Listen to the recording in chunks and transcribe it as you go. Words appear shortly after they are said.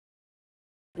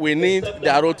We need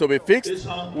their road to be fixed.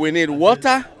 We need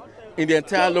water in the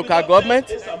entire local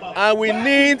government. And we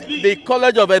need the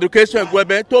College of Education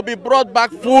Iguben to be brought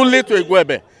back fully to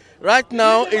Iguben. Right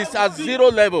now, it's at 0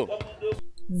 level.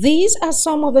 These are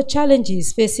some of the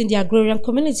challenges facing the agrarian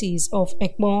communities of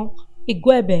Ekpon,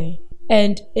 Iguben,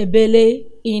 and Ebele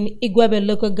in Iguben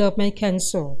Local Government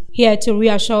Council. Here to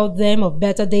reassure them of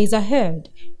better days ahead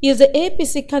is the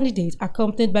APC candidate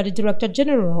accompanied by the Director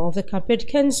General of the Campaign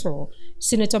Council,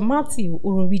 Senator Matthew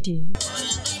Urowide.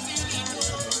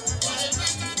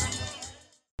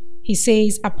 He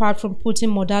says apart from putting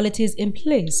modalities in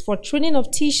place for training of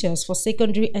teachers for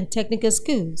secondary and technical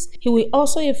schools, he will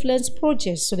also influence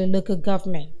projects to the local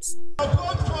government. Your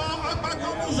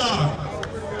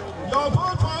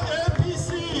vote for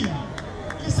APC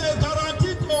is a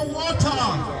guarantee to water,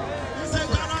 it's a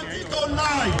guarantee to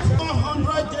life.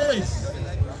 100 days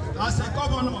as a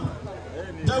governor,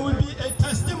 there will be a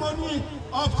testimony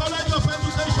of College of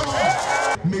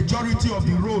Education. Majority of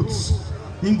the roads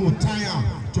in go tire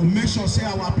to make sure say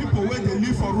our people where they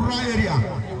live for rural area,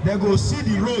 they go see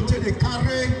the road till they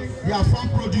carry their farm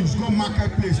produce, go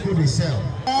marketplace, go they sell.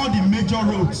 All the major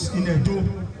roads in Edo,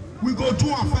 we go to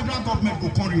our federal government go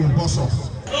come reimburse us.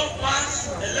 Don't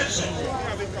pass election.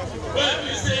 When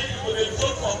we say you will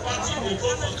vote for party, you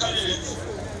vote for candidates.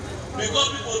 Because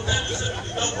people tell you say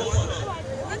you don't vote for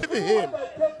them. Even him,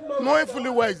 knowing fully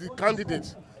well is the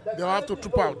candidate, they have to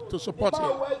troop out to support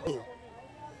him.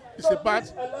 It's about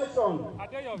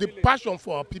the passion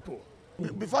for our people.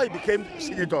 Before he became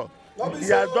senator, he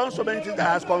has done so many things that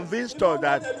has convinced us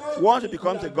that once he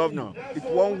becomes a governor, it's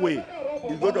one way,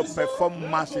 he's going to perform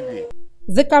massively.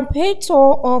 The campaign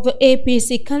tour of the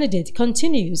APC candidate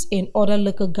continues in other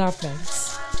local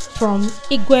governments. From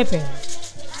Iguben,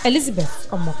 Elizabeth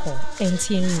Omoko,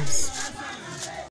 NTN News.